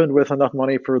with enough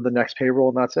money for the next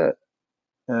payroll, and that's it.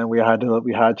 And we had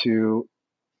to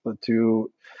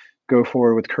go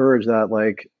forward with courage that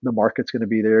the market's going to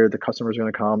be there, the customer's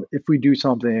going to come. If we do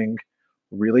something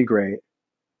really great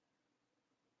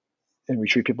and we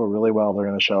treat people really well, they're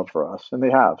going to show up for us, and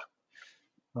they have.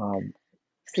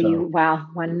 Wow,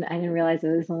 I didn't realize it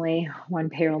was only one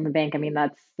payroll in the bank. I mean,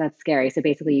 that's scary. So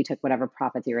basically you took whatever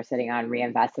profits you were sitting on,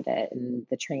 reinvested it in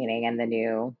the training and the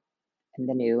new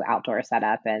outdoor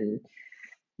setup, and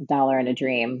 $1 and a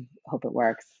dream. Hope it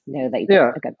works. Know that you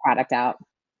put a good product out.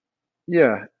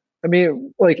 Yeah. I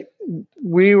mean,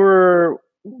 we were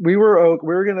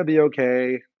going to be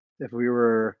okay if we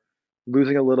were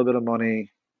losing a little bit of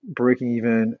money, breaking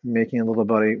even, making a little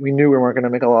money. We knew we weren't going to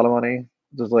make a lot of money.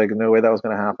 There's no way that was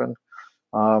going to happen.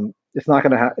 It's not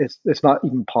going to it's not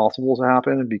even possible to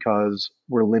happen because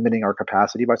we're limiting our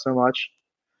capacity by so much.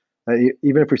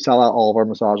 Even if we sell out all of our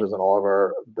massages and all of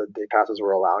the day passes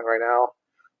we're allowing right now,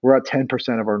 we're at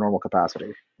 10% of our normal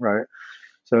capacity, right?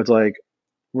 So it's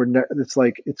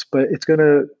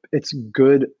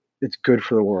good. It's good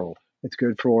for the world. It's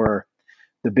good for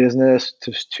the business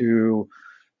to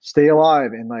stay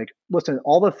alive. And listen,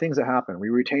 all the things that happened, we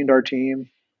retained our team.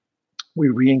 We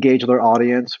re-engage with our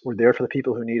audience. We're there for the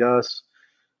people who need us.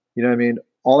 You know what I mean?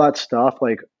 All that stuff.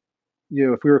 If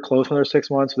we were closed for another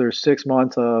 6 months, there's 6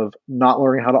 months of not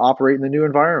learning how to operate in the new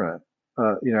environment.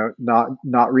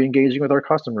 Not re-engaging with our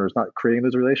customers, not creating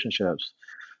those relationships,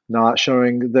 not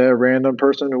showing the random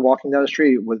person walking down the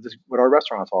street what our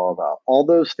restaurant's all about. All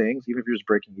those things, even if you're just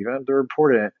breaking even, they're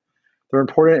important. They're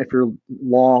important if you're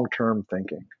long-term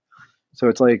thinking. So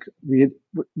it's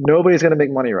nobody's going to make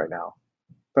money right now.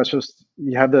 That's just,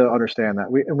 you have to understand that.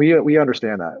 We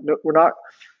understand that. No, we're not.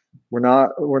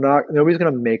 Nobody's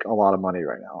going to make a lot of money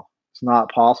right now. It's not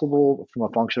possible from a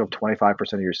function of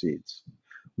 25% of your seats.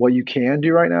 What you can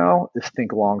do right now is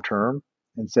think long term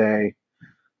and say,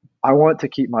 I want to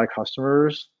keep my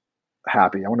customers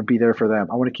happy. I want to be there for them.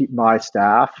 I want to keep my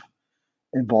staff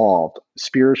involved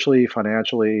spiritually,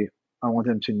 financially. I want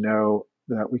them to know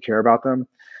that we care about them.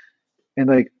 And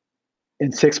like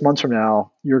in 6 months from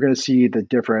now, you're going to see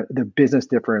the business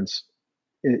difference.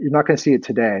 You're not going to see it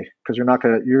today because you're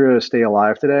going to stay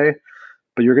alive today,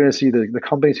 but you're going to see the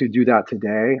companies who do that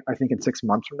today. I think in 6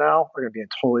 months from now are going to be in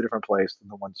a totally different place than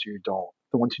the ones who don't.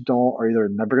 The ones who don't are either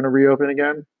never going to reopen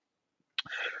again,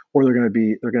 or they're going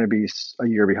to be a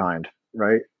year behind,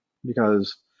 right?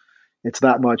 Because it's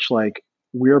that much like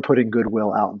we're putting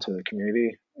goodwill out into the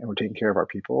community and we're taking care of our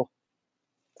people.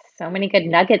 So many good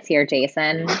nuggets here,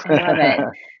 Jason. I love it.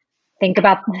 Think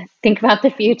about the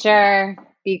future.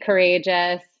 Be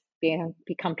courageous. Be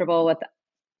comfortable with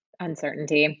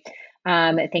uncertainty.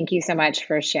 Thank you so much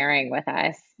for sharing with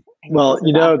us. Well,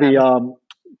 awesome.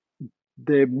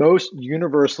 The most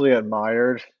universally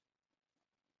admired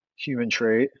human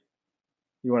trait.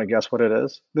 You want to guess what it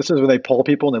is? This is when they poll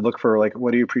people and they look for like,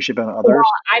 what do you appreciate about others?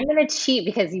 Well, I'm gonna cheat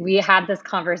because we had this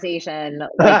conversation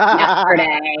like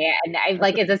yesterday, and I'm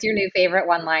like, "Is this your new favorite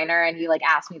one-liner?" And you like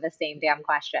asked me the same damn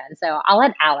question, so I'll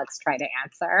let Alex try to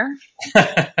answer.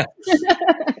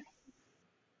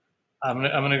 I'm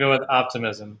gonna go with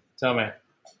optimism. Tell me.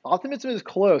 Optimism is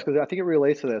close because I think it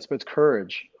relates to this, but it's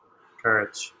courage.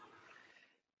 Courage.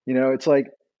 It's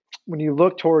like when you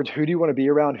look towards who do you want to be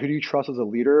around, who do you trust as a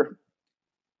leader.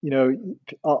 A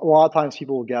lot of times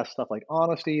people will guess stuff like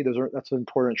honesty. That's an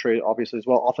important trait, obviously, as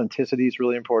well. Authenticity is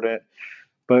really important.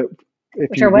 But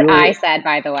which are what I said,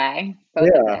 by the way, both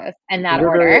of those in that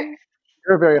order.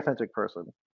 You're a very authentic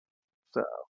person, so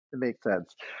it makes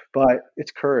sense. But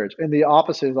it's courage, and the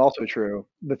opposite is also true.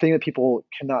 The thing that people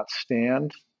cannot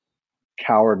stand,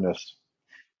 cowardness.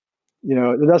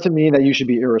 It doesn't mean that you should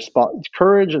be irresponsible.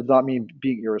 Courage does not mean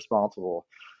being irresponsible,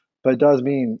 but it does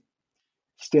mean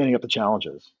standing up to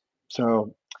challenges.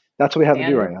 So that's what we have to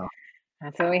do right now.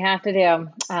 That's what we have to do.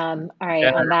 All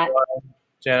right.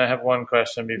 Jen, I have one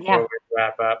question before we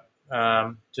wrap up.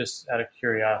 Just out of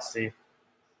curiosity,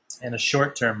 in a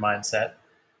short-term mindset,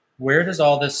 where does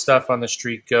all this stuff on the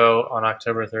street go on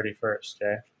October 31st,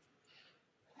 Jay?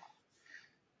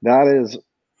 That is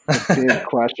a big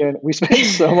question. We spend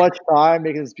so much time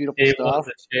making this beautiful tables, stuff.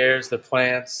 The chairs, the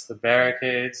plants, the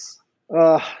barricades.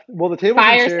 Well, the tables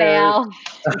fire and chairs.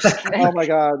 sale. Oh my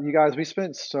God, you guys, we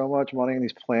spent so much money on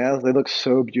these plants. They look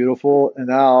so beautiful. And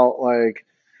now, I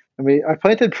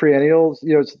planted perennials.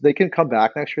 They can come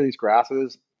back next year, these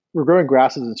grasses. We're growing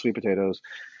grasses and sweet potatoes.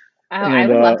 Oh, I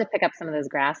would love to pick up some of those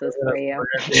grasses for you.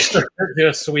 Do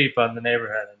a sweep on the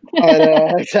neighborhood. I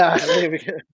know, exactly.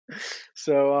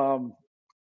 So,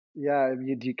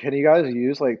 can you guys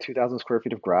use like 2,000 square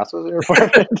feet of grasses in your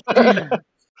apartment?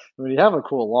 You have a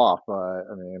cool loft, but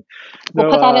we'll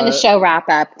put that in the show wrap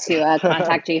up to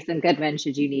contact Jason Goodman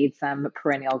should you need some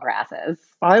perennial grasses.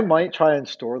 I might try and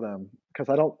store them because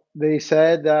they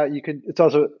said that you could. It's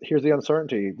also, here's the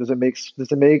uncertainty. Does it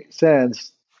make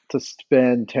sense to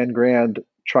spend 10 grand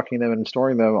trucking them and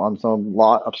storing them on some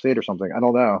lot upstate or something? I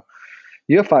don't know.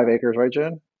 You have 5 acres, right,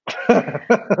 Jen?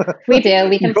 We do.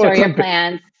 We can store your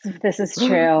plants. This is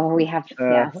true. We have,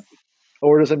 yes.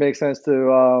 Or does it make sense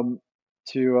to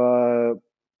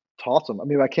toss them?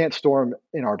 I can't store them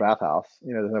in our bathhouse.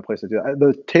 There's no place to do that.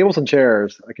 The tables and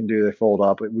chairs I can do. They fold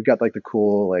up. We got like the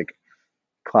cool, like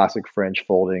classic French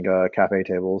folding cafe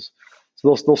tables.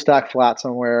 So they'll stack flat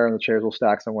somewhere, and the chairs will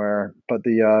stack somewhere. But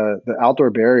the outdoor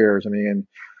barriers.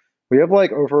 We have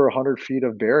like over 100 feet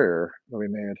of barrier that we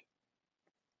made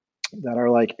that are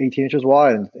like 18 inches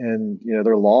wide, and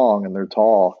they're long and they're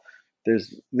tall.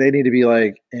 They need to be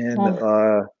like in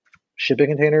shipping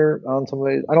container on some of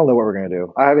these. I don't know what we're gonna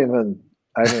do. I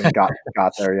haven't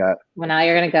got there yet. Well, now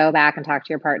you're gonna go back and talk to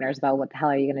your partners about what the hell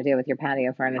are you gonna do with your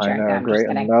patio furniture. I know, great,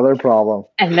 another problem.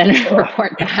 And then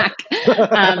report back.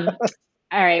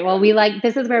 All right. Well,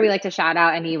 this is where we like to shout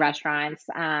out any restaurants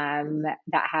that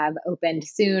have opened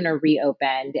soon or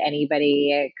reopened.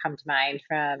 Anybody come to mind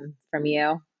from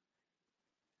you,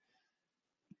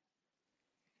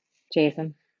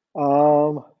 Jason?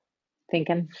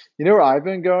 Thinking. Where I've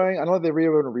been going? I don't know if they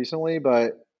reopened recently,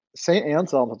 but St.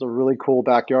 Anselm has a really cool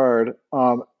backyard.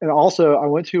 And also, I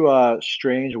went to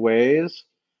Strange Ways,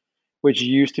 which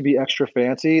used to be extra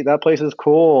fancy. That place is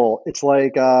cool. It's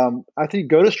like I think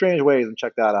go to Strange Ways and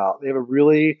check that out. They have a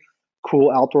really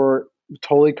cool outdoor,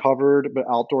 totally covered but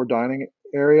outdoor dining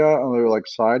area on their like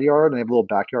side yard, and they have a little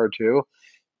backyard too.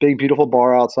 Big beautiful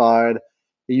bar outside.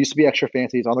 It used to be extra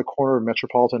fancy. It's on the corner of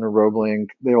Metropolitan and Roebling.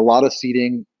 They have a lot of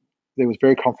seating. It was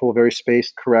very comfortable, very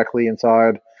spaced correctly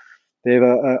inside. They have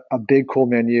a big cool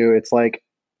menu. It's like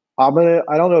I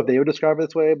don't know if they would describe it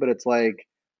this way, but it's like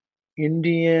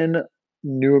Indian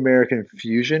New American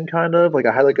fusion kind of. Like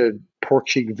I had like a pork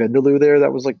cheek vindaloo there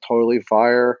that was like totally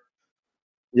fire.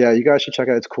 Yeah, you guys should check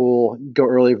it out. It's cool. Go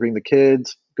early, bring the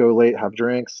kids. Go late, have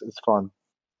drinks. It's fun.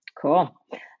 Cool.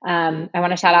 I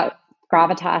want to shout out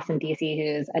Gravitas in DC,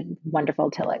 who's a wonderful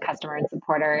Tillet customer and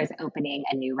supporter, is opening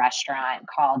a new restaurant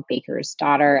called Baker's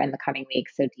Daughter in the coming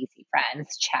weeks. So DC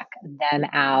friends, check them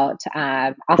out.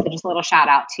 Also, just a little shout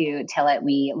out to Tillet.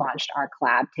 We launched our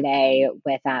collab today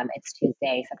with, it's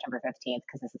Tuesday, September 15th,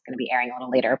 because this is going to be airing a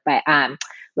little later, but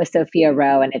with Sophia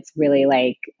Rowe, and it's really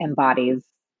like embodies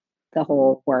the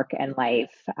whole work and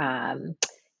life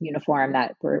uniform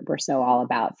that we're so all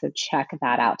about. So check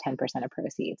that out. 10% of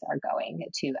proceeds are going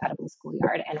to Edible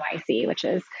Schoolyard NYC, which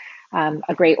is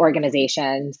a great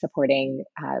organization supporting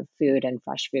food and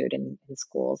fresh food in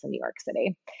schools in New York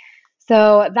City.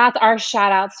 So that's our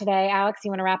shout outs today. Alex, you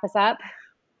want to wrap us up?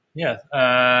 Yeah.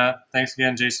 Thanks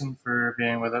again, Jason, for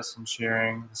being with us and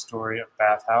sharing the story of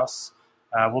Bathhouse.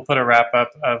 We'll put a wrap up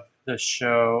of the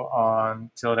show on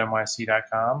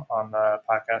tilletnyc.com on the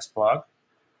podcast blog.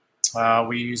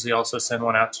 We usually also send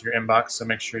one out to your inbox, so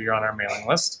make sure you're on our mailing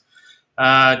list.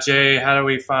 Jay, how do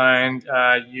we find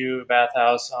you,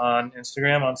 Bathhouse, on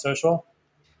Instagram, on social?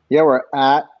 Yeah, we're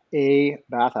at a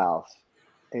Bathhouse.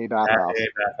 A Bathhouse. At a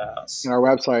Bathhouse. And our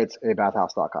website's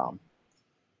abathhouse.com.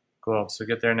 Cool. So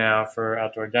get there now for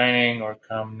outdoor dining, or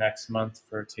come next month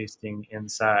for tasting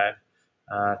inside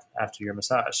after your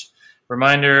massage.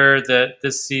 Reminder that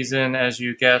this season, as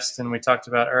you guessed and we talked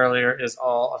about earlier, is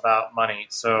all about money.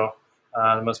 So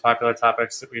the most popular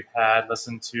topics that we've had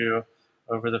listened to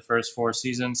over the first 4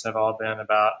 seasons have all been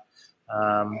about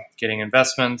getting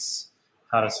investments,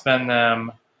 how to spend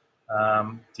them,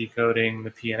 decoding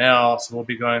the P&L. So we'll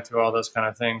be going through all those kind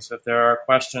of things. So if there are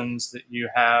questions that you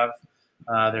have,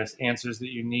 there's answers that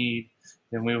you need,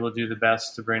 then we will do the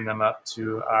best to bring them up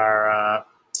to our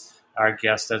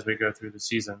guests as we go through the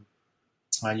season.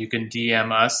 You can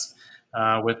DM us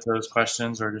with those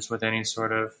questions, or just with any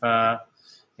sort of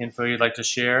info you'd like to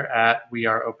share at We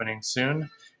Are Opening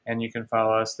Soon. And you can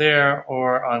follow us there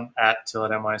or on at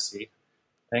tilletnyc.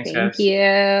 Thanks, guys. Thank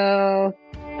you.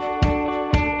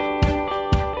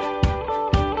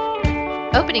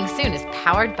 Opening Soon is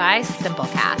powered by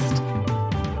Simplecast.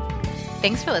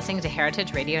 Thanks for listening to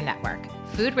Heritage Radio Network,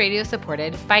 food radio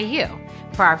supported by you.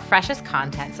 For our freshest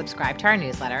content, subscribe to our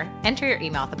newsletter, enter your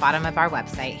email at the bottom of our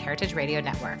website,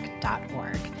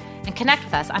 heritageradionetwork.org, and connect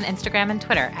with us on Instagram and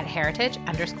Twitter at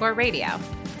heritage_radio.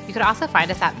 You could also find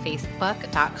us at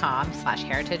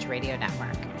facebook.com/Heritage Radio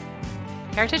Network.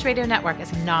 Heritage Radio Network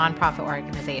is a nonprofit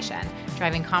organization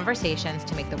driving conversations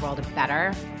to make the world a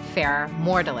better, fairer,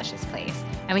 more delicious place.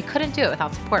 And we couldn't do it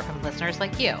without support from listeners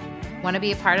like you. Want to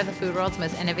be a part of the food world's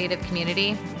most innovative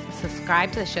community?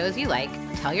 Subscribe to the shows you like,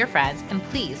 tell your friends, and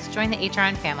please join the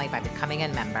HRN family by becoming a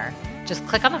member. Just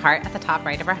click on the heart at the top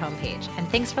right of our homepage. And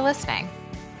thanks for listening.